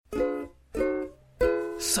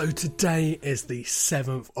So today is the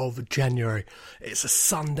 7th of January. It's a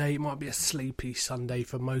Sunday. It might be a sleepy Sunday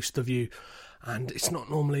for most of you. And it's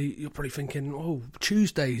not normally, you're probably thinking, oh,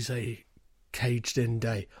 Tuesday's a caged in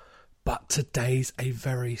day. But today's a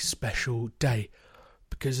very special day.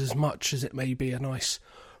 Because as much as it may be a nice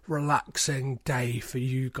relaxing day for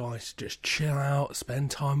you guys to just chill out,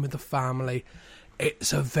 spend time with the family,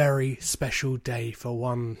 it's a very special day for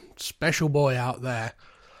one special boy out there,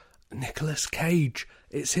 Nicolas Cage.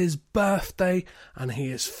 It's his birthday and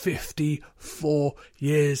he is 54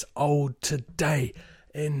 years old today.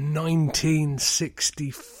 In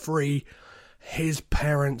 1963, his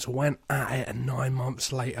parents went at it, and 9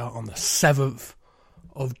 months later, on the 7th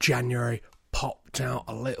of January, popped out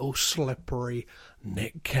a little slippery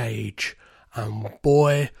Nick Cage. And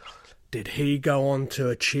boy, did he go on to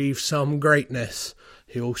achieve some greatness.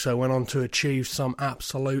 He also went on to achieve some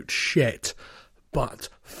absolute shit. But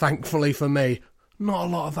thankfully for me, not a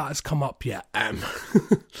lot of that has come up yet.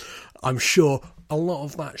 I'm sure a lot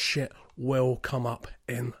of that shit will come up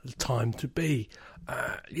in the time to be.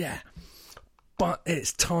 But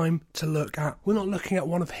it's time to look at... We're not looking at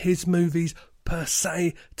one of his movies per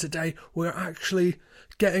se today. We're actually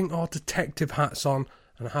getting our detective hats on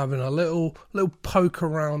and having a little poke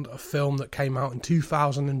around a film that came out in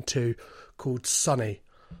 2002 called Sonny.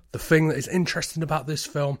 The thing that is interesting about this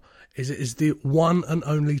film is it is the one and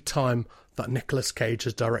only time that Nicolas Cage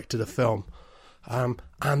has directed a film. And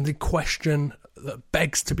the question that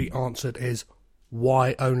begs to be answered is,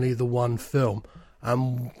 why only the one film?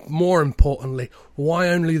 And more importantly, why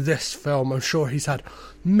only this film? I'm sure he's had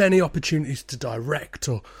many opportunities to direct,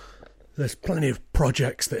 or there's plenty of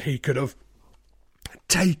projects that he could have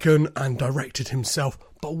taken and directed himself,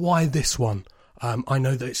 but why this one? I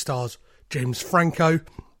know that it stars James Franco,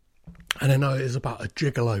 and I know it is about a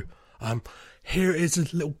gigolo. Here is a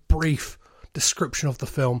little brief description of the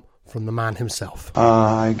film from the man himself.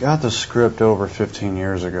 I got the script over 15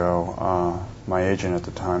 years ago. My agent at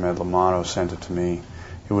the time, Ed Lamato, sent it to me.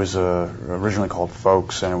 It was originally called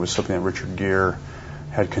Folks, and it was something that Richard Gere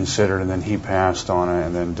had considered, and then he passed on it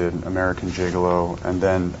and then did American Gigolo. And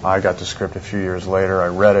then I got the script a few years later. I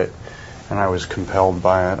read it, and I was compelled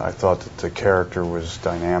by it. I thought that the character was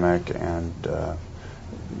dynamic and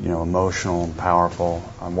emotional and powerful.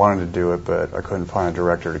 I wanted to do it, but I couldn't find a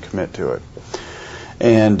director to commit to it.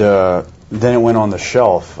 And then it went on the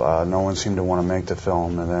shelf. No one seemed to want to make the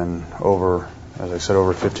film. And then over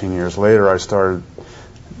 15 years later, I started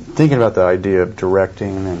thinking about the idea of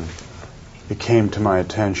directing, and it came to my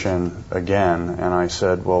attention again. And I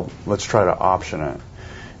said, well, let's try to option it.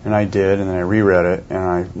 And I did, and then I reread it, and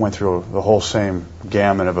I went through the whole same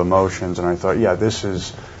gamut of emotions. And I thought, yeah, this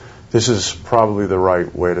is probably the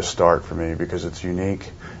right way to start for me, because it's unique,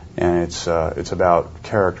 and it's about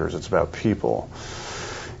characters, it's about people.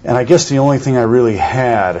 And I guess the only thing I really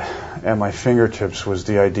had at my fingertips was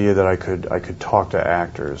the idea that I could talk to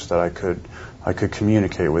actors, that I could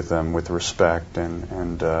communicate with them with respect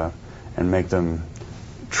and make them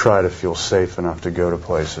try to feel safe enough to go to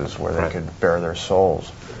places where they could bare their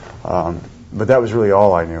souls. But that was really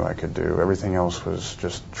all I knew I could do. Everything else was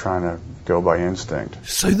just trying to go by instinct.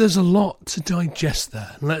 So there's a lot to digest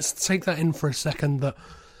there. And let's take that in for a second, that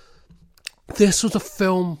this was a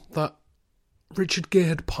film that Richard Gere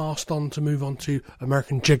had passed on to move on to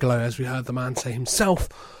American Gigolo, as we heard the man say himself,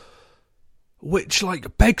 which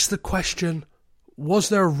begs the question, was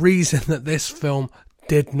there a reason that this film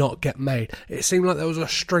did not get made? It seemed like there was a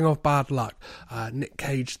string of bad luck. Nick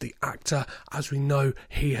Cage, the actor, as we know,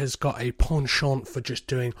 he has got a penchant for just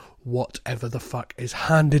doing whatever the fuck is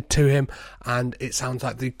handed to him, and it sounds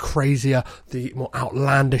like the crazier, the more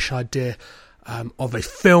outlandish idea of a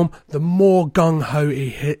film, the more gung-ho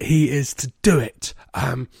he is to do it.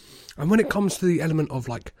 And when it comes to the element of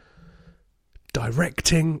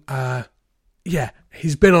directing,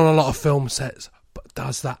 he's been on a lot of film sets, but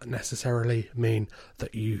does that necessarily mean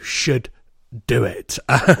that you should do it?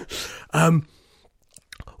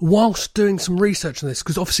 Whilst doing some research on this,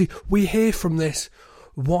 because obviously we hear from this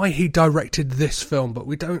why he directed this film, but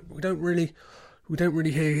we don't really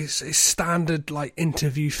hear his standard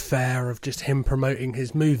interview fare of just him promoting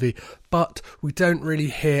his movie, but we don't really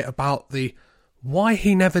hear about the why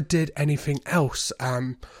he never did anything else.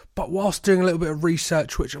 But whilst doing a little bit of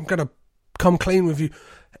research, which I'm going to come clean with you,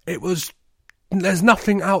 there's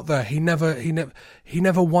nothing out there. He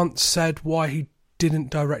never once said why he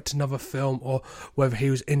didn't direct another film or whether he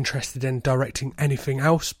was interested in directing anything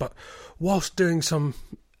else. But whilst doing some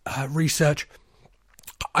research,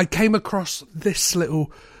 I came across this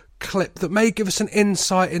little clip that may give us an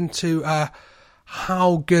insight into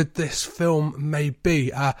how good this film may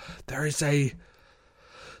be. There is a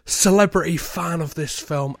celebrity fan of this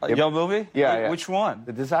film. Your movie? Yeah. Which one?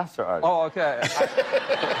 The Disaster Artist. Oh, okay.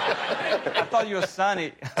 I thought you were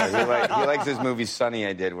Sonny. He likes this movie Sonny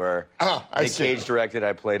I did where Nick Cage directed.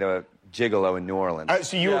 I played a gigolo in New Orleans.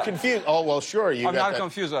 So you were confused. Oh, well, sure. I'm not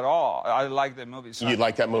confused at all. I like the movie Sonny. You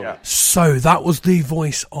like that movie? Yeah. So that was the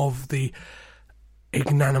voice of the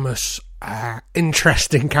magnanimous,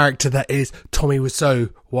 interesting character that is Tommy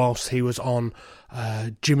Wiseau, whilst he was on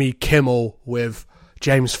Jimmy Kimmel with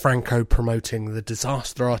James Franco promoting The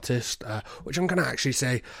Disaster Artist, which I'm going to actually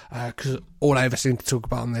say, because all I ever seem to talk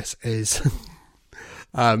about on this is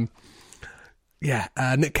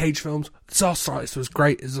Nick Cage films. Disaster Artist was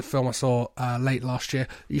great. It's a film I saw late last year.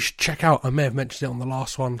 You should check out. I may have mentioned it on the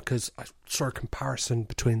last one because I saw a comparison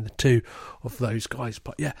between the two of those guys.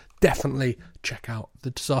 But yeah, definitely check out The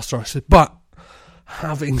Disaster Artist. But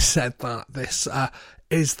having said that, this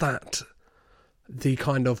is that the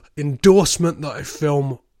kind of endorsement that a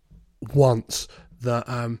film wants,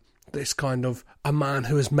 that this kind of a man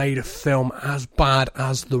who has made a film as bad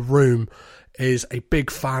as The Room is a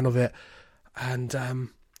big fan of it. And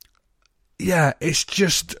it's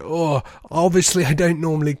just, obviously I don't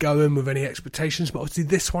normally go in with any expectations, but obviously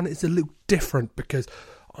this one is a little different because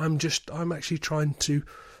I'm actually trying to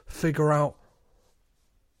figure out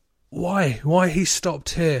why he stopped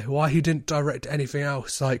here, why he didn't direct anything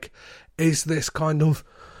else. Like, is this kind of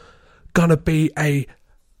gonna be a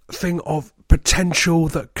thing of potential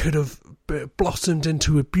that could have blossomed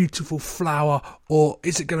into a beautiful flower, or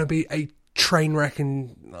is it gonna be a train wreck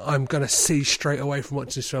and I'm gonna see straight away from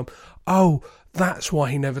watching this film, oh, that's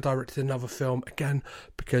why he never directed another film again,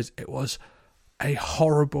 because it was a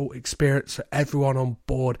horrible experience for everyone on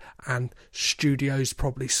board, and studios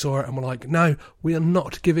probably saw it and were like, no, we are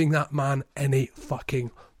not giving that man any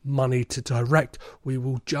fucking money to direct. We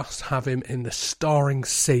will just have him in the starring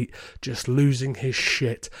seat, just losing his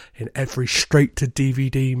shit in every straight to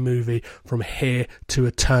DVD movie from here to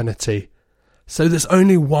eternity. So there's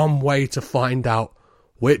only one way to find out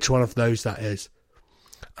which one of those that is,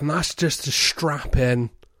 and that's just to strap in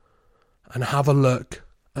and have a look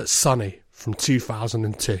at Sonny from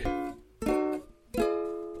 2002.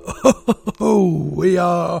 Oh, we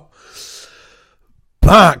are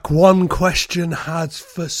back. One question has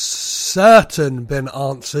for certain been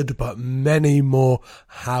answered, but many more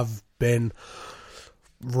have been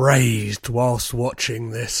raised whilst watching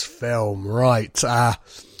this film. Right,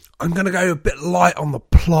 I'm going to go a bit light on the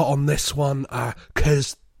plot on this one,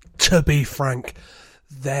 because, to be frank,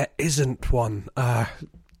 there isn't one.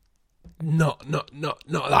 Not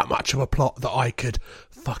that much of a plot that I could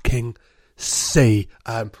fucking see.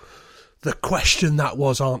 The question that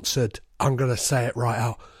was answered, I'm going to say it right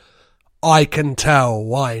out. I can tell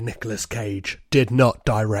why Nicolas Cage did not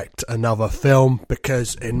direct another film,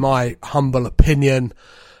 because in my humble opinion,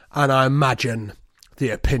 and I imagine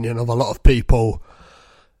the opinion of a lot of people,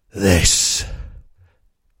 this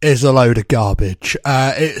is a load of garbage.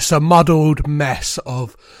 It's a muddled mess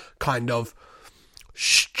of kind of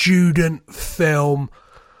student film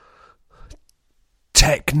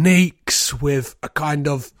techniques with a kind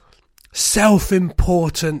of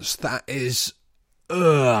self-importance that is,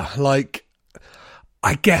 like,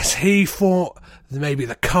 I guess he thought, maybe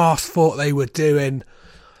the cast thought they were doing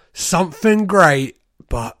something great,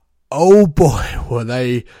 but oh boy, were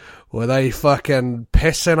they fucking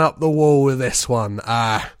pissing up the wall with this one.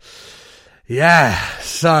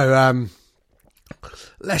 So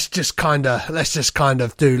let's just kind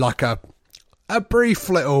of do like a brief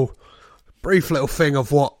little thing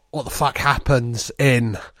of what the fuck happens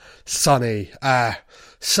in Sonny.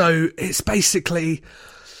 So it's basically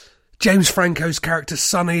James Franco's character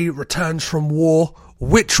Sonny returns from war.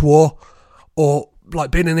 Which war? Or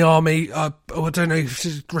like being in the army, I don't know if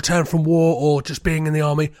it's return from war or just being in the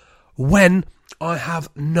army. When? I have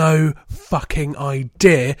no fucking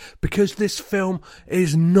idea, because this film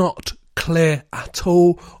is not clear at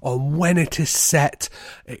all on when it is set.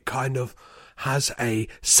 It kind of has a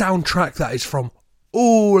soundtrack that is from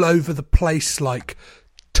all over the place, like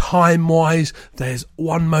time-wise. There's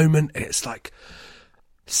one moment it's like,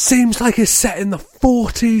 seems like it's set in the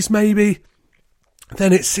 40s maybe.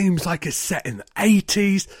 Then it seems like it's set in the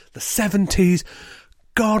 80s, the 70s.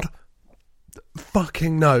 God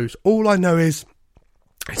fucking knows. All I know is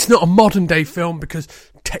it's not a modern day film because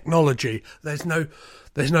technology. There's no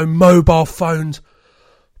mobile phones.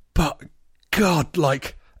 But God,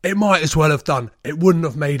 like, it might as well have done. It wouldn't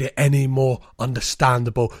have made it any more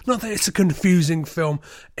understandable. Not that it's a confusing film.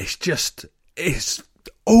 It's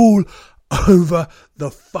all over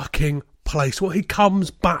the fucking place. Well, he comes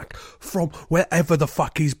back from wherever the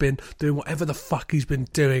fuck he's been doing, whatever the fuck he's been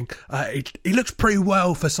doing. He looks pretty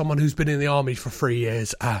well for someone who's been in the army for 3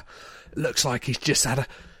 years. Looks like he's just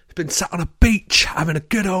been sat on a beach having a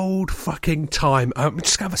good old fucking time.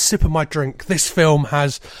 Just have a sip of my drink. This film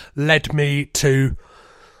has led me to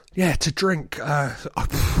drink.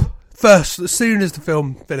 First, as soon as the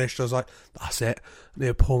film finished, I was like, that's it. I need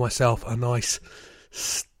to pour myself a nice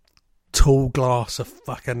tall glass of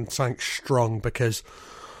fucking something strong because,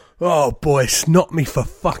 oh boy, snot me for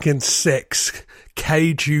fucking 6.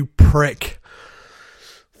 Cage, you prick.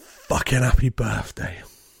 Fucking happy birthday.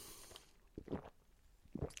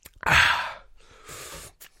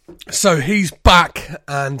 So he's back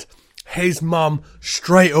and his mum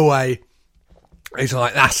straight away is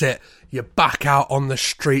like, that's it, you're back out on the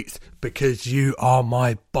streets because you are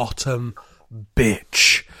my bottom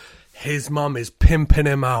bitch. His mum is pimping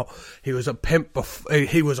him out. He was a pimp,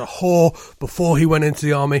 he was a whore before he went into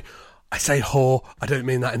the army. I say whore, I don't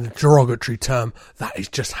mean that in a derogatory term. That is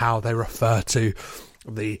just how they refer to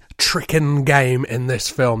the tricking game in this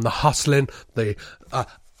film, the hustling,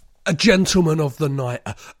 a gentleman of the night,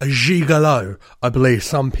 a gigolo, I believe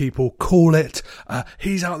some people call it.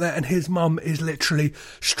 He's out there and his mum is literally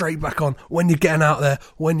straight back on. When you're getting out there,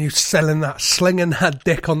 when you're slinging that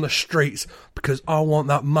dick on the streets, because I want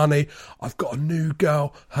that money. I've got a new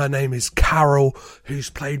girl. Her name is Carol,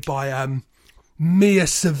 who's played by Mia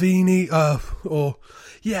Savini,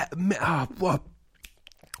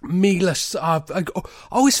 Mila. I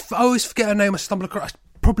always forget her name. I stumble across. I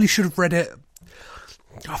probably should have read it.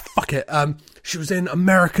 Oh, fuck it. She was in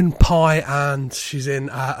American Pie and she's in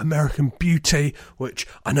American Beauty, which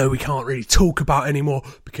I know we can't really talk about anymore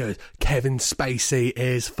because Kevin Spacey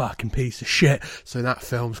is fucking piece of shit. So that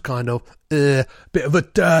film's kind of bit of a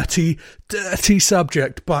dirty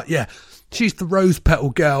subject. But yeah, she's the rose petal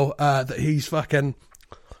girl that he's fucking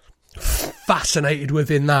fascinated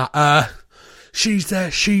with in that. She's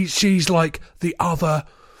there. She's like the other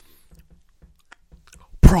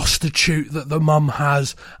prostitute that the mum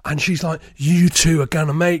has, and she's like, you two are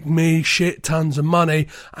gonna make me shit tons of money.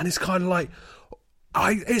 And it's kind of like,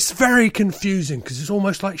 it's very confusing because it's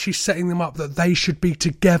almost like she's setting them up that they should be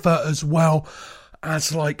together as well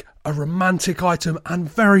as like a romantic item. And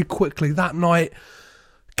very quickly that night,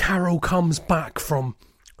 Carol comes back from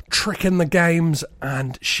tricking the games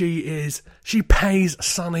and she pays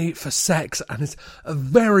Sonny for sex, and it's a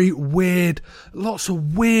very weird, lots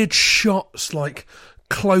of weird shots, like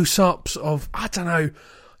close-ups of, I don't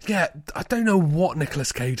know what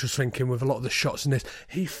Nicolas Cage was thinking with a lot of the shots in this.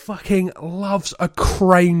 He fucking loves a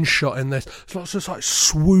crane shot in this. It's lots of like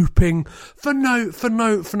swooping for no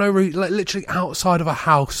reason, like literally outside of a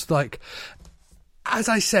house. Like, as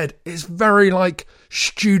I said, it's very like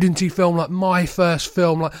studenty film, like my first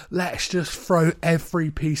film, like let's just throw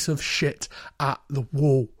every piece of shit at the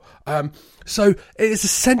wall. So it is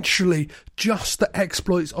essentially just the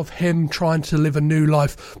exploits of him trying to live a new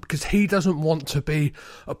life because he doesn't want to be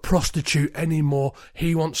a prostitute anymore.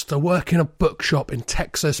 He wants to work in a bookshop in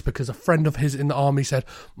Texas because a friend of his in the army said,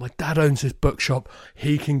 my dad owns his bookshop,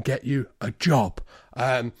 he can get you a job.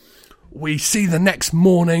 We see the next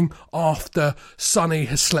morning after Sonny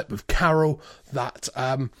has slept with Carol that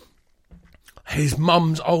his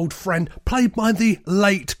mum's old friend, played by the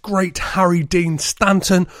late, great Harry Dean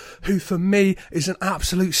Stanton, who for me is an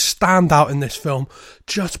absolute standout in this film,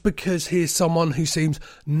 just because he is someone who seems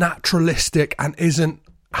naturalistic and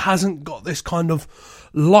hasn't got this kind of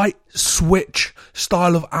light switch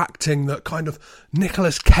style of acting that kind of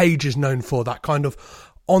Nicolas Cage is known for, that kind of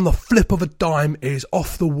on the flip of a dime is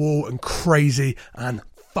off the wall and crazy and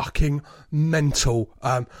fucking mental.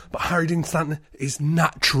 But Harry Dean Stanton is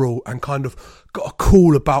natural and kind of got a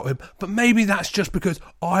cool about him. But maybe that's just because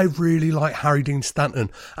I really like Harry Dean Stanton.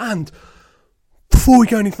 And before we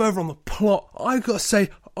go any further on the plot, I've got to say,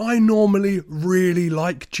 I normally really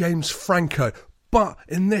like James Franco. But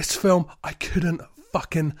in this film, I couldn't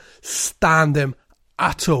fucking stand him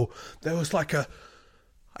at all. There was like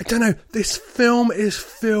I don't know, this film is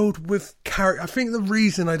filled with characters. I think the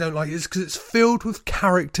reason I don't like it is because it's filled with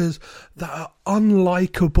characters that are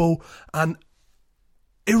unlikable and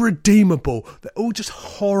irredeemable. They're all just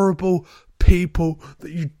horrible people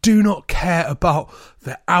that you do not care about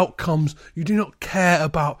their outcomes. You do not care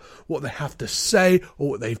about what they have to say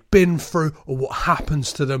or what they've been through or what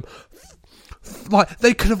happens to them. Like,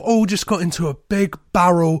 they could have all just got into a big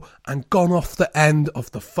barrel and gone off the end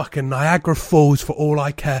of the fucking Niagara Falls for all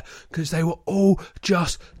I care, because they were all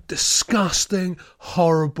just disgusting,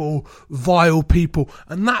 horrible, vile people.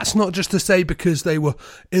 And that's not just to say because they were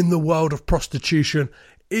in the world of prostitution.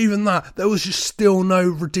 even that, there was just still no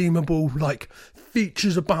redeemable, like,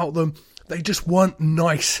 features about them. They just weren't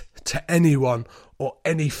nice to anyone or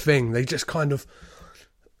anything. They just kind of,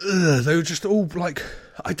 they were just all, like,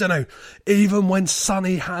 I don't know. Even when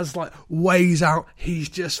Sonny has, like, ways out, he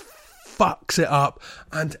just fucks it up.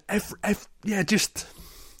 And, just,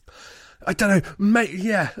 I don't know, mate,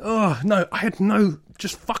 no, I had no,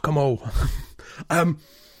 just fuck them all.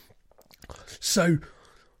 So,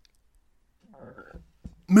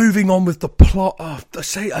 moving on with the plot.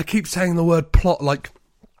 I keep saying the word plot like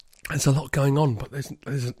there's a lot going on, but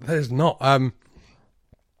there's not.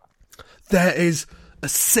 There is a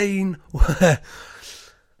scene where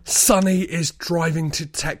Sonny is driving to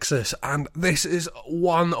Texas, and this is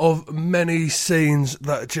one of many scenes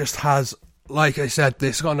that just has, like I said,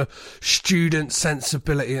 this kind of student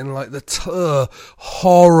sensibility and like the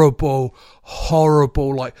horrible,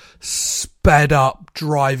 like sped up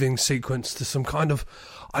driving sequence to some kind of,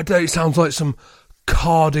 I don't know, it sounds like some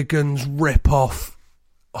Cardigans rip-off,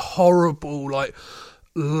 horrible, like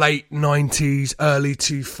late 90s, early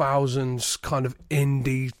 2000s kind of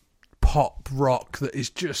indie pop rock that is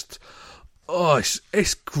just,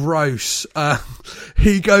 it's gross.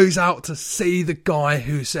 He goes out to see the guy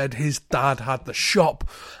who said his dad had the shop,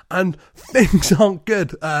 and things aren't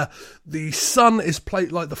good. The son is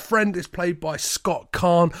played, like the friend is played by Scott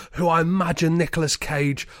Caan, who I imagine Nicolas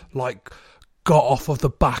Cage, like, got off of the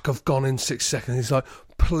back of Gone in 6 Seconds. He's like,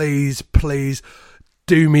 please,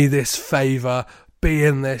 do me this favour, be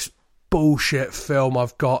in this bullshit film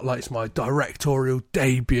I've got, like, it's my directorial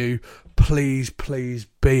debut, please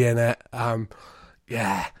be in it. Come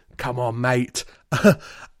on, mate.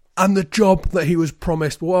 And the job that he was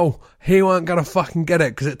promised, well, he weren't going to fucking get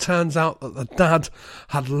it, because it turns out that the dad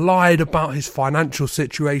had lied about his financial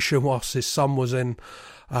situation whilst his son was in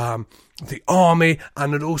the army,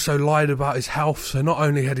 and had also lied about his health. So not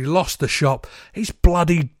only had he lost the shop, he's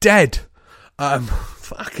bloody dead.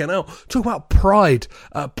 Fucking hell. Talk about pride.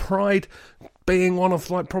 Pride being one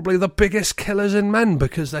of, like, probably the biggest killers in men,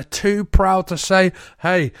 because they're too proud to say,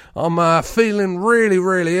 hey, I'm feeling really,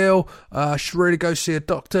 really ill. I should really go see a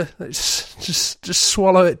doctor. Just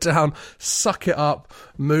swallow it down, suck it up,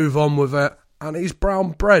 move on with it. And he's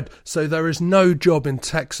brown bread. So there is no job in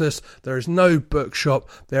Texas. There is no bookshop.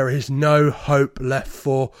 There is no hope left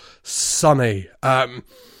for Sonny.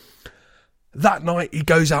 That night, he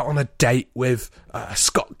goes out on a date with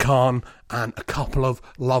Scott Caan and a couple of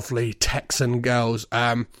lovely Texan girls.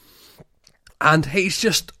 And he's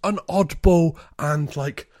just an oddball. And,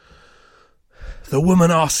 like, the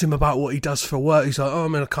woman asks him about what he does for work. He's like,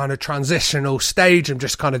 I'm in a kind of transitional stage. I'm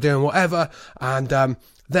just kind of doing whatever. And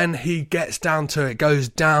then he gets down to it, goes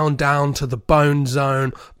down to the bone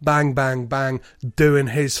zone, bang, bang, bang, doing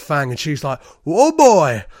his thing. And she's like, whoa,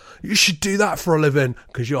 boy, you should do that for a living,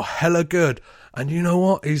 because you're hella good. And you know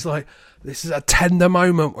what? He's like, this is a tender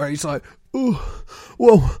moment where he's like, oh,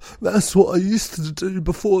 well, that's what I used to do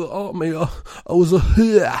before the army. I was a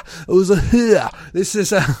whore. This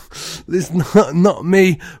is not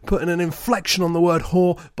me putting an inflection on the word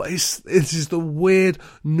whore, but this is the weird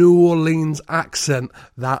New Orleans accent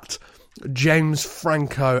that James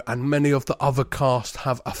Franco and many of the other cast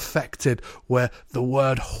have affected, where the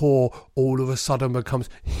word whore all of a sudden becomes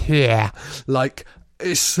yeah. Like,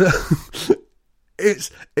 it's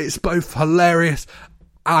it's both hilarious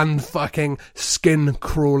and fucking skin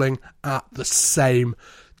crawling at the same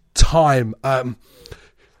time.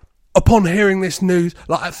 Upon hearing this news,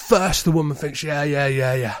 like, at first the woman thinks, yeah,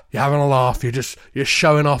 you're having a laugh, you're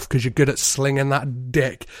showing off because you're good at slinging that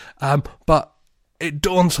dick. But it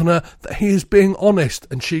dawns on her that he is being honest,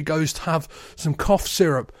 and she goes to have some cough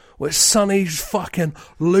syrup, where Sonny fucking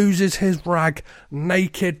loses his rag,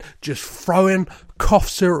 naked, just throwing cough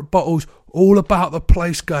syrup bottles all about the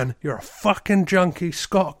place, going, you're a fucking junkie.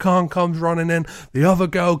 Scott Caan comes running in, the other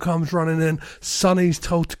girl comes running in, Sonny's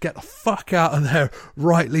told to get the fuck out of there,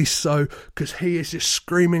 rightly so, because he is just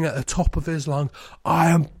screaming at the top of his lungs, I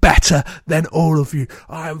am better than all of you,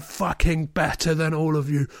 I am fucking better than all of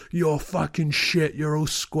you, you're fucking shit, you're all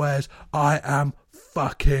squares, I am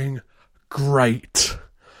fucking great.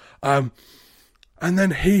 And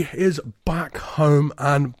then he is back home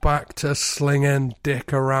and back to slinging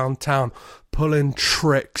dick around town, pulling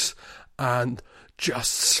tricks and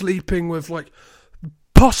just sleeping with, like,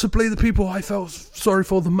 possibly the people I felt sorry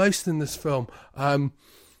for the most in this film. And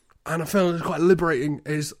I found it quite liberating.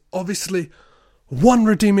 Is obviously one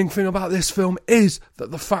redeeming thing about this film is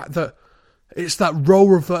that the fact that it's that role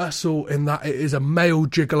reversal in that it is a male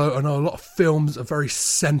gigolo. I know a lot of films are very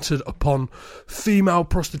centred upon female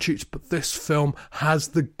prostitutes, but this film has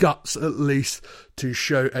the guts, at least, to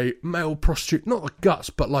show a male prostitute. Not the guts,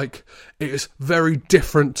 but like, it is very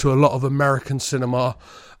different to a lot of American cinema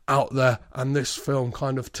out there, and this film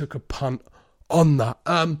kind of took a punt on that.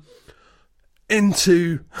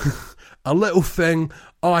 Into a little thing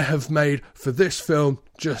I have made for this film,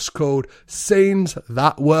 just called Scenes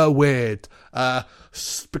That Were Weird.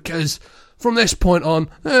 Because from this point on,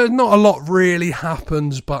 not a lot really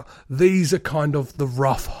happens, but these are kind of the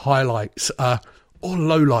rough highlights, or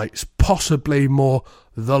lowlights, possibly more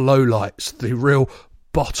the lowlights, the real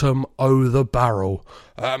bottom o' the barrel.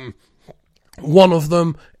 One of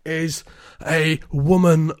them is a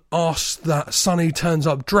woman asks that Sonny turns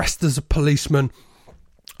up dressed as a policeman,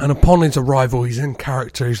 and upon his arrival, he's in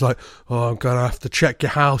character. He's like, "Oh, I'm going to have to check your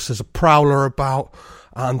house. There's a prowler about."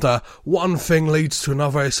 And one thing leads to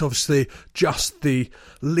another. It's obviously just the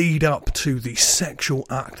lead up to the sexual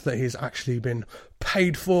act that he's actually been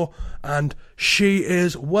paid for. And she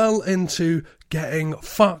is well into getting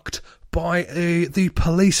fucked by the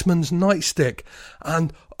policeman's nightstick.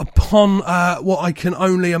 And upon what I can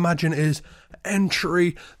only imagine is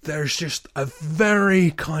entry, there's just a very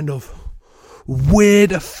kind of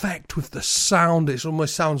weird effect with the sound. It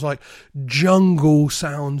almost sounds like jungle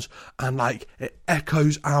sounds, and like it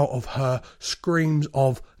echoes out of her screams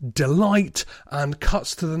of delight, and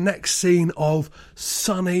cuts to the next scene of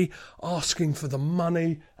Sonny asking for the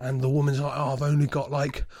money, and the woman's like, "Oh, I've only got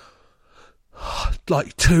like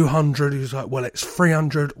 200. He's like, "Well, it's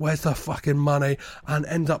 300. Where's the fucking money?" And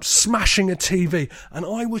ends up smashing a TV. And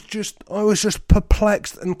I was just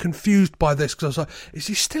perplexed and confused by this, because I was like, is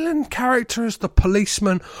he still in character as the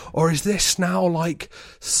policeman, or is this now like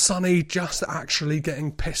Sonny just actually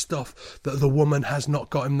getting pissed off that the woman has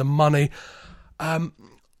not got him the money? And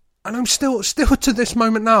I'm still to this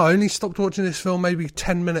moment now. I only stopped watching this film maybe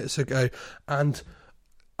 10 minutes ago, and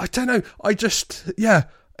I don't know.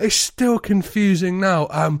 It's still confusing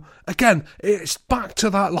now. Again, it's back to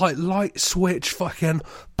that like light switch, fucking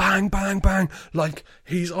bang, bang, bang. Like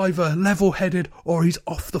he's either level-headed or he's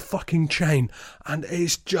off the fucking chain, and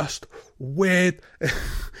it's just weird.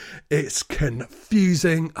 It's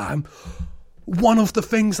confusing. One of the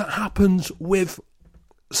things that happens with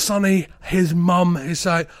Sonny, his mum, is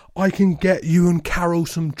like, "I can get you and Carol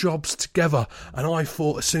some jobs together." And I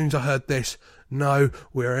thought, as soon as I heard this, no,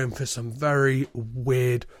 we're in for some very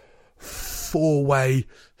weird four-way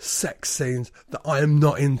sex scenes that I am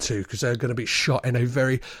not into, because they're going to be shot in a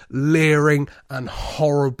very leering and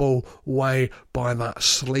horrible way by that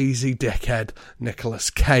sleazy dickhead Nicolas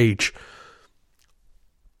Cage.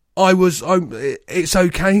 It's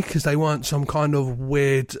okay, because they weren't some kind of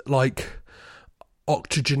weird, like,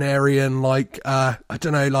 octogenarian, like, I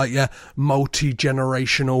don't know, like, yeah,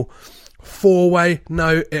 multi-generational four-way.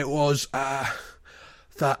 No, it was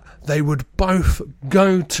that they would both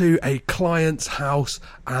go to a client's house,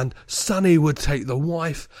 and Sonny would take the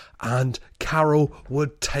wife and Carol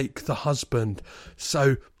would take the husband.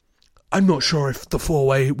 So I'm not sure if the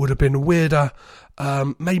four-way would have been weirder.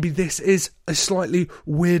 Maybe this is a slightly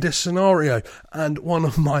weirder scenario. And one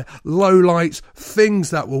of my lowlights,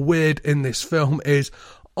 things that were weird in this film, is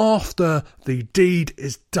after the deed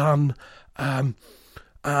is done,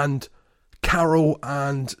 and Carol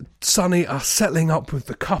and Sonny are settling up with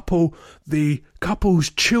the couple. The couple's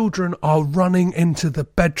children are running into the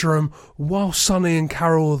bedroom while Sonny and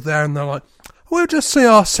Carol are there, and they're like, "We'll just see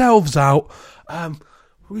ourselves out,"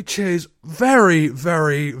 which is very,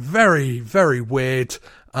 very, very, very weird.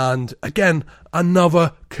 And again,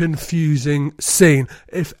 another confusing scene.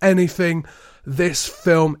 If anything, this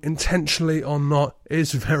film, intentionally or not,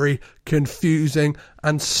 is very confusing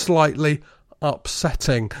and slightly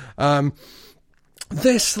upsetting.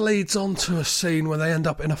 This leads on to a scene where they end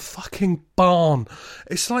up in a fucking barn.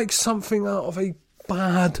 It's like something out of a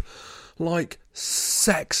bad, like,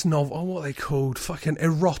 sex novel. Oh, what are they called? Fucking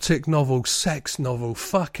erotic novel, sex novel.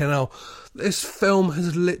 Fucking hell. This film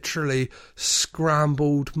has literally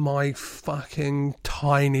scrambled my fucking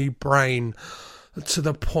tiny brain to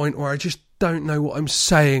the point where I just don't know what I'm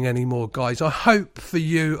saying anymore, guys. I hope for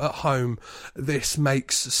you at home this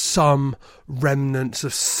makes some remnants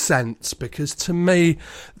of sense, because to me,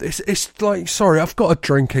 it's like, sorry, I've got a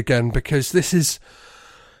drink again, because this is,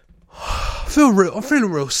 I'm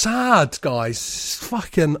feeling real sad, guys. It's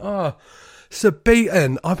fucking, it's a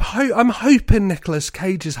beating. I'm hoping Nicolas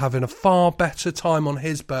Cage is having a far better time on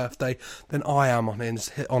his birthday than I am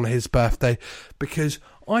on his birthday, because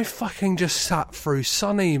I fucking just sat through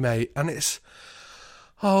Sonny, mate, and it's,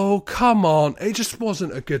 Oh, come on. It just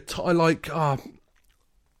wasn't a good time. Like,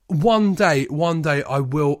 one day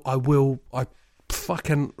I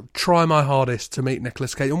fucking try my hardest to meet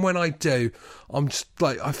Nicolas Cage. And when I do, I'm just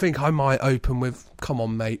like, I think I might open with, come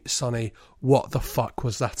on, mate, Sonny, what the fuck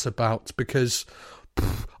was that about? Because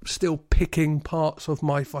I'm still picking parts of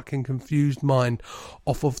my fucking confused mind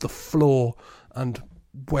off of the floor and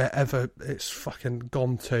wherever it's fucking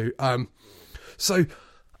gone to. So,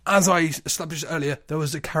 as I established earlier, there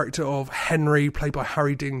was the character of Henry, played by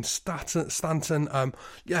Harry Dean Stanton.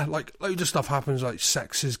 Like, loads of stuff happens, like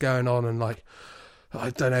sex is going on, and like, I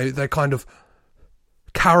don't know, they're kind of...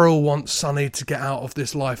 Carol wants Sonny to get out of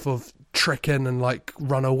this life of tricking and like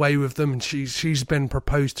run away with them, and she's been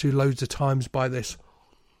proposed to loads of times by this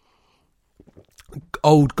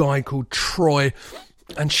old guy called Troy,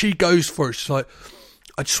 and she goes for it. She's like,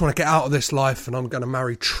 I just want to get out of this life and I'm going to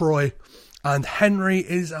marry Troy. And Henry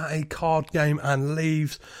is at a card game and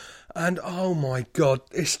leaves. And oh my God,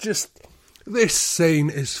 it's just... This scene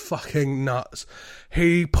is fucking nuts.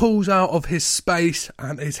 He pulls out of his space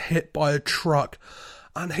and is hit by a truck.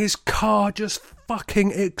 And his car just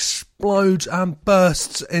fucking explodes and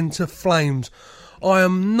bursts into flames. I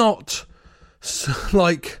am not,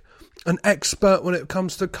 like, an expert when it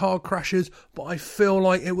comes to car crashes, but I feel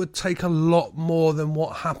like it would take a lot more than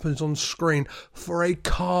what happens on screen for a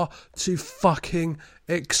car to fucking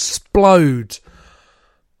explode.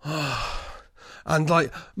 And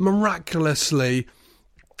like, miraculously,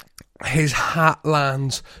 his hat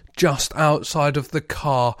lands just outside of the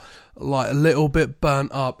car, like a little bit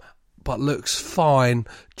burnt up, but looks fine,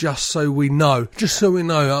 just so we know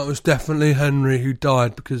that was definitely Henry who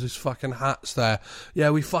died, because his fucking hat's there. Yeah,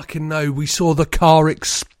 we fucking know. We saw the car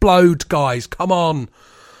explode, guys. Come on.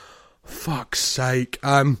 Fuck's sake.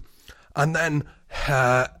 And then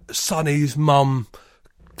Sonny's mum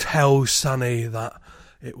tells Sonny that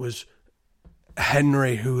it was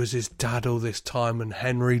Henry who was his dad all this time, and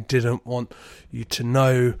Henry didn't want you to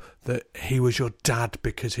know that he was your dad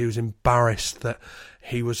because he was embarrassed that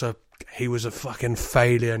he was a fucking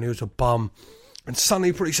failure and he was a bum. And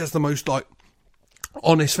Sonny pretty says the most like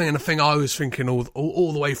honest thing, and the thing I was thinking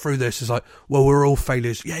all the way through this is like, well, we're all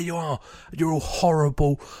failures. Yeah, you are. You're all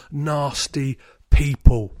horrible, nasty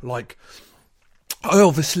people. Like, I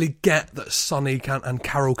obviously get that Sonny and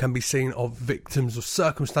Carol can be seen as victims of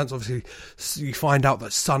circumstance. Obviously, you find out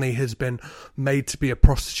that Sonny has been made to be a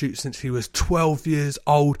prostitute since he was 12 years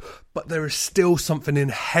old, but there is still something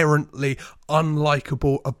inherently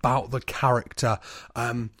unlikable about the character.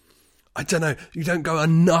 I don't know, you don't go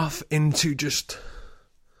enough into just...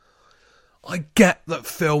 I get that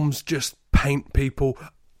films just paint people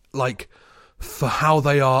like for how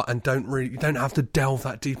they are and you don't have to delve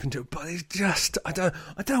that deep into it, but it's just, I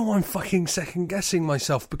don't want fucking second guessing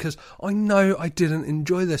myself, because I know I didn't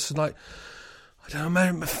enjoy this, and like, I don't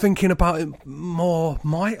know, thinking about it more,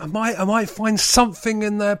 I might find something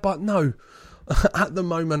in there, but no, at the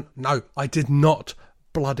moment, no, I did not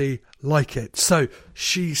bloody like it. So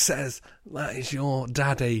she says, that is your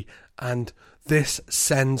daddy, and this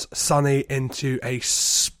sends Sonny into a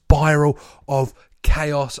spiral of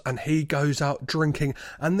chaos, and he goes out drinking.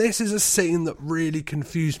 And this is a scene that really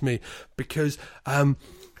confused me, because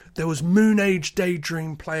there was Moon Age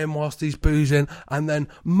Daydream playing whilst he's boozing, and then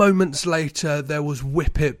moments later there was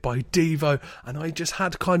Whip It by Devo, and I just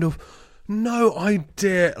had kind of no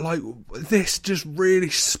idea, like, this just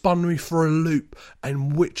really spun me for a loop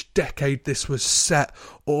and which decade this was set,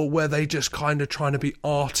 or were they just kind of trying to be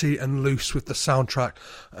arty and loose with the soundtrack.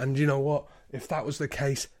 And you know what, if that was the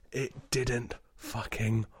case, it didn't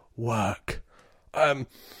fucking work. And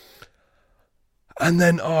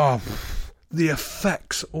then the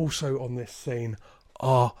effects also on this scene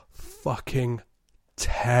are fucking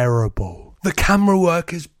terrible. The camera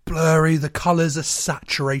work is blurry, the colours are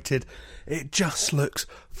saturated, it just looks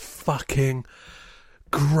fucking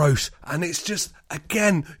gross. And it's just,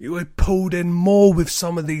 again, you were pulled in more with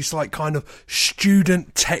some of these like kind of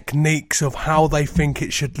student techniques of how they think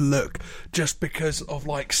it should look, just because of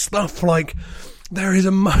like stuff like, there is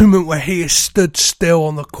a moment where he is stood still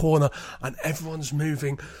on the corner and everyone's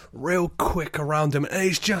moving real quick around him, and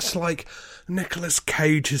it's just like Nicolas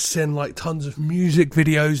Cage has seen like tons of music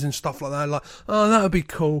videos and stuff like that, like, oh, that would be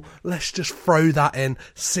cool, let's just throw that in,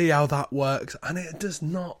 see how that works, and it does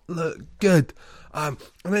not look good. And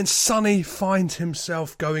then Sonny finds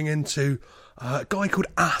himself going into a guy called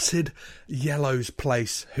Acid Yellow's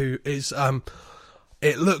place, who is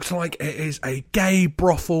it looks like it is a gay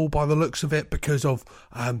brothel by the looks of it, because of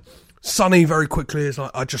Sonny very quickly is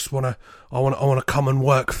like, I want to come and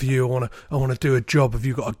work for you. I want to do a job. Have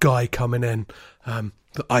you got a guy coming in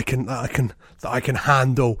that I can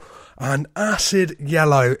handle? And Acid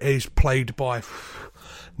Yellow is played by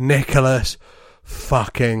Nicolas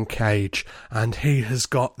fucking Cage, and he has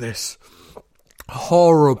got this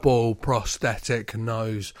horrible prosthetic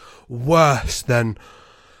nose, worse than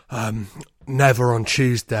Never on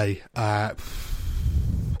Tuesday.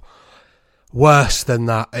 Worse than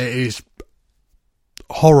that. It is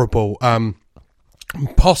horrible.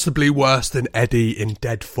 Possibly worse than Eddie in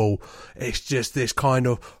Deadfall. It's just this kind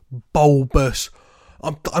of bulbous.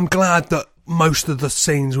 I'm glad that most of the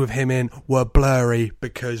scenes with him in were blurry,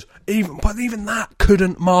 because even that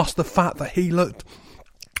couldn't mask the fact that he looked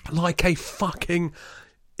like a fucking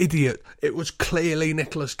idiot. It was clearly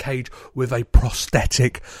Nicolas Cage with a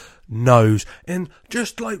prosthetic nose. And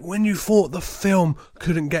just like when you thought the film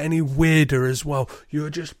couldn't get any weirder as well, you were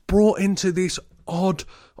just brought into this odd,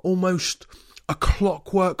 almost a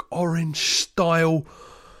Clockwork Orange style.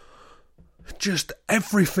 Just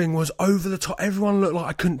everything was over the top. Everyone looked like,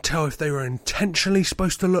 I couldn't tell if they were intentionally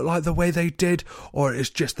supposed to look like the way they did, or it's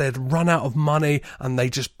just they'd run out of money and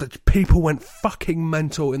people went fucking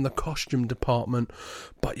mental in the costume department.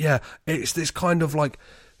 But yeah, it's this kind of like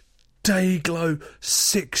Dayglow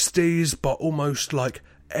 60s, but almost like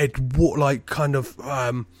like kind of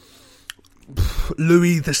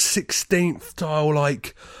Louis the 16th style,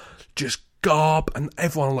 like just garb, and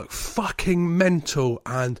everyone looked fucking mental.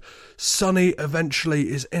 And Sonny eventually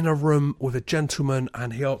is in a room with a gentleman,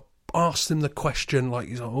 and he asks him the question, like,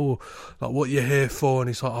 he's like, oh, like, what you here for? And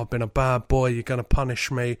he's like, I've been a bad boy, you're gonna punish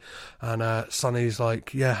me? And Sonny's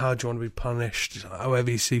like, yeah, how do you want to be punished? He's like, however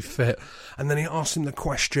you see fit. And then he asks him the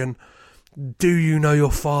question, do you know your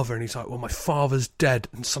father? And he's like, well, my father's dead.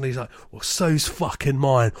 And Sonny's like, well, so's fucking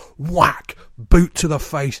mine. Whack, boot to the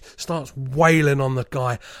face, starts wailing on the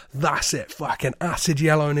guy. That's it, fucking Acid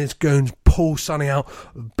Yellow and his goons pull Sonny out,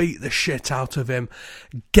 beat the shit out of him,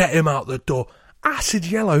 get him out the door. Acid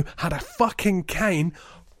Yellow had a fucking cane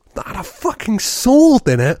that had a fucking sword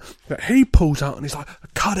in it that he pulls out, and he's like,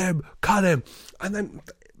 cut him. And then,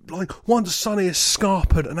 like, once Sonny is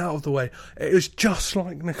scarpered and out of the way, it was just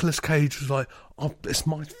like Nicolas Cage was like, oh, it's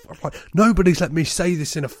my, like, nobody's let me say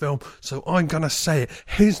this in a film, so I'm gonna say it.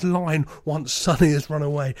 His line, once Sonny has run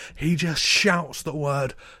away, he just shouts the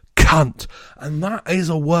word cunt, and that is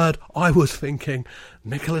a word I was thinking,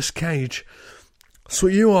 Nicolas Cage, that's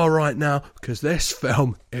what you are right now, because this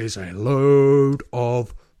film is a load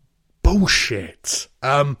of bullshit.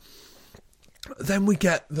 Then we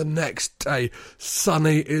get the next day.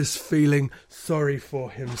 Sonny is feeling sorry for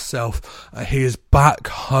himself. He is back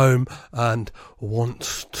home and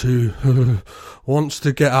wants to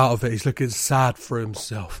get out of it. He's looking sad for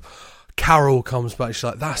himself. Carol comes back. She's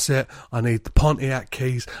like, that's it. I need the Pontiac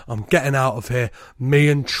keys. I'm getting out of here. Me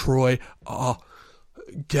and Troy are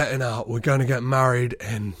getting out. We're going to get married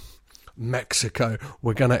in Mexico.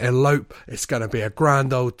 We're going to elope. It's going to be a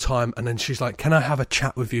grand old time. And then she's like, can I have a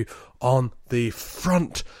chat with you on the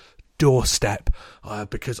front doorstep?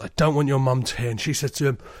 Because I don't want your mum to hear. And she said to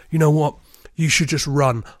him, you know what? You should just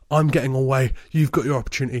run. I'm getting away. You've got your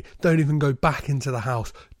opportunity. Don't even go back into the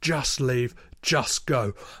house. Just leave. Just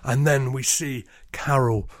go. And then we see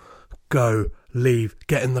Carol go, leave,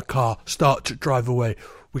 get in the car, start to drive away.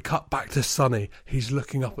 We cut back to Sonny. He's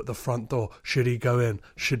looking up at the front door. Should he go in?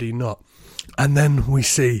 Should he not? And then we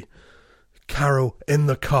see Carol in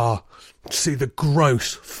the car. See the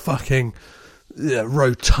gross fucking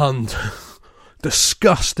rotund,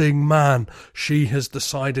 disgusting man she has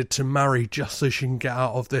decided to marry just so she can get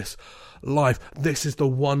out of this life. This is the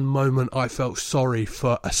one moment I felt sorry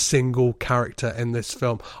for a single character in this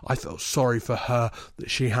film. I felt sorry for her,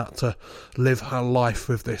 that she had to live her life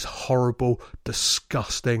with this horrible,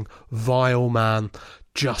 disgusting, vile man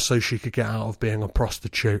just so she could get out of being a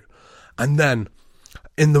prostitute. And then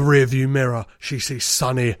in the rearview mirror, she sees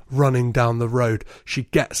Sonny running down the road. She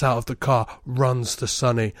gets out of the car, runs to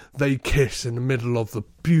Sonny. They kiss in the middle of the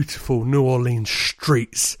beautiful New Orleans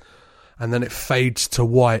streets. And then it fades to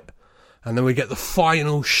white. And then we get the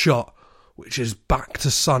final shot, which is back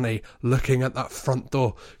to Sonny looking at that front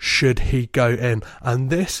door, should he go in.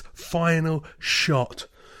 And this final shot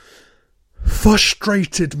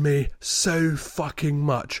frustrated me so fucking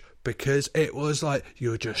much, because it was like,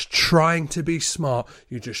 you're just trying to be smart,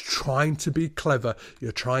 you're just trying to be clever,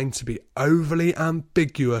 you're trying to be overly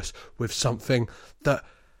ambiguous with something that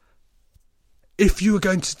if you were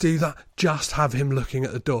going to do that, just have him looking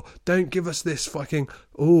at the door. Don't give us this fucking,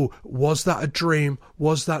 was that a dream?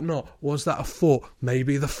 Was that not? Was that a thought?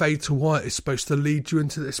 Maybe the fade to white is supposed to lead you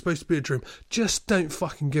into this. It's supposed to be a dream. Just don't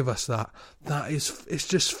fucking give us that. It's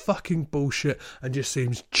just fucking bullshit and just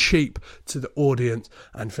seems cheap to the audience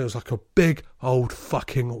and feels like a big old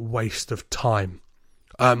fucking waste of time.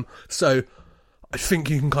 So I think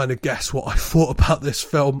you can kind of guess what I thought about this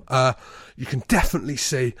film. You can definitely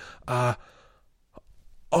see, I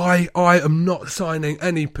am not signing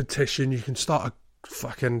any petition. You can start a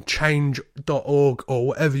fucking change.org or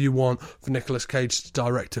whatever you want for Nicolas Cage to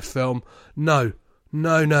direct a film. No.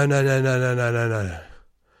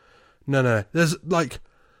 There's like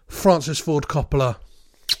Francis Ford Coppola,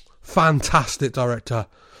 fantastic director.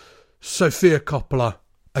 Sophia Coppola,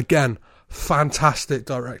 again, fantastic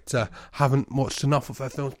director. Haven't watched enough of her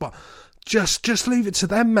films, but just leave it to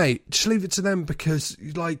them, mate. Just leave it to them, because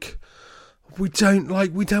like we don't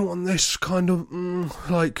want this kind of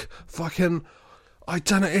fucking, I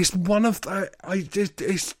don't know. It's one of the,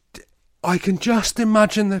 I can just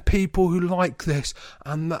imagine the people who like this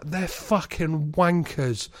and that they're fucking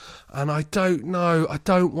wankers, and I don't know. I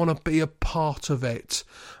don't want to be a part of it,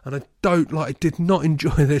 and I did not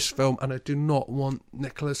enjoy this film, and I do not want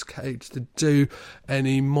Nicolas Cage to do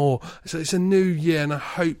any more. So it's a new year, and I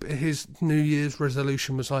hope his New Year's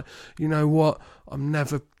resolution was like, you know what, I'm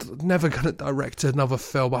never going to direct another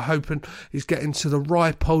film. I'm hoping he's getting to the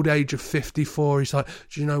ripe old age of 54. He's like,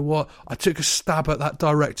 do you know what? I took a stab at that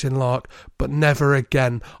directing lark, but never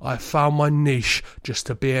again. I found my niche just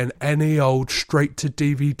to be in any old straight to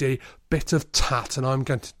DVD bit of tat, and I'm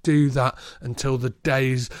going to do that until the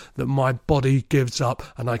days that my body gives up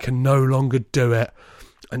and I can no longer do it,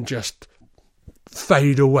 and just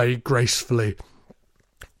fade away gracefully.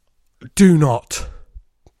 Do not,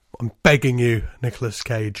 I'm begging you, Nicolas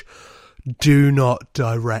Cage, do not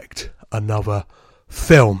direct another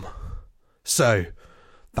film. So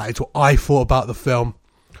that is what I thought about the film.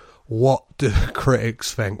 What do the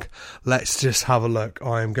critics think? Let's just have a look.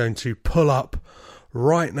 I am going to pull up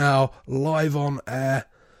right now, live on air,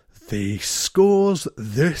 the scores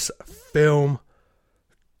this film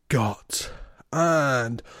got.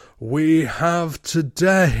 And we have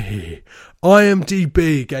today,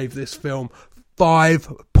 IMDb gave this film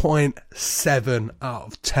 5.7 out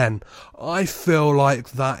of 10. I feel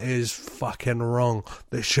like that is fucking wrong.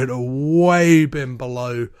 This should have way been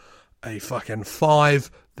below a fucking 5.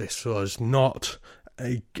 This was not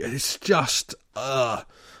a, it's just, I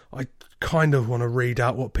kind of want to read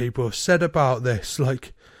out what people have said about this.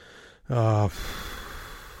 Like, no,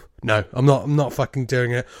 I'm not fucking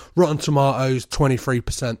doing it. Rotten Tomatoes,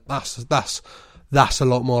 23%. That's a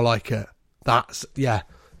lot more like it. That's, yeah,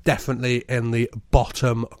 definitely in the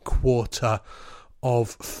bottom quarter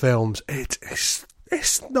of films. It's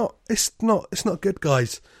not good,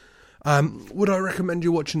 guys. Would I recommend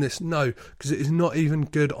you watching this? No, because it is not even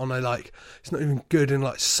good on a, like, it's not even good in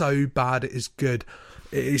like so bad it is good.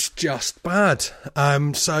 It is just bad.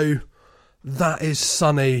 So that is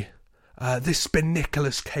Sonny. This has been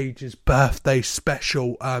Nicolas Cage's birthday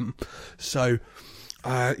special. Yeah,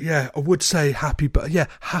 I would say happy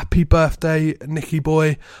birthday, Nicky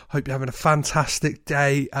boy. Hope you're having a fantastic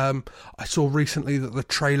day. I saw recently that the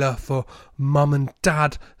trailer for Mum and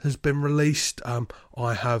Dad has been released.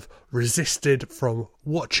 I have resisted from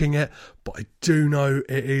watching it, but I do know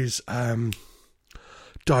it is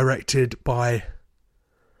directed by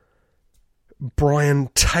Brian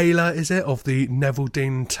Taylor, is it, of the Neville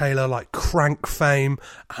Dean Taylor, like, Crank fame,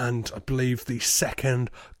 and I believe the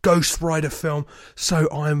second Ghost Rider film. So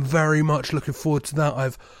I'm very much looking forward to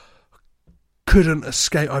that. Couldn't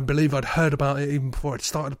escape. I believe I'd heard about it even before I'd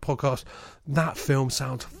started the podcast. That film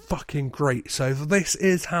sounds fucking great. So if this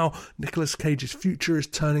is how Nicolas Cage's future is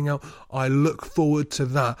turning out, I look forward to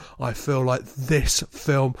that. I feel like this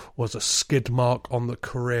film was a skid mark on the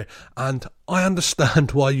career, and I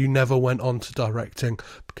understand why you never went on to directing,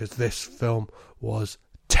 because this film was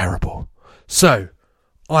terrible. So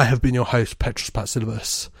I have been your host, Petros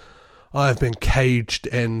Patsilivus. I have been caged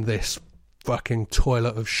in this fucking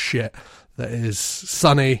toilet of shit that is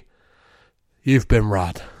Sonny. You've been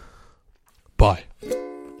rad. Bye.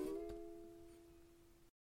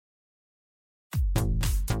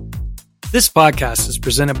 This podcast is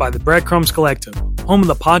presented by the Breadcrumbs Collective, home of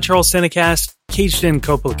the Pod Charles Cinecast, Caged In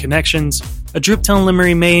Coppola Connections, A Driptown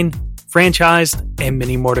Limerick, Maine, Franchised, and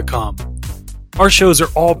many more to come. Our shows are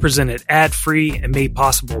all presented ad-free and made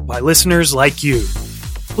possible by listeners like you.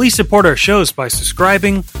 Please support our shows by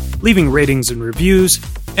subscribing, leaving ratings and reviews,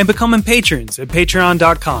 and becoming patrons at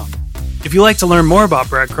patreon.com. If you'd like to learn more about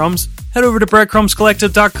Breadcrumbs, head over to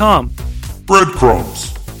breadcrumbscollective.com.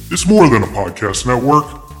 Breadcrumbs. It's more than a podcast network,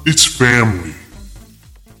 it's family.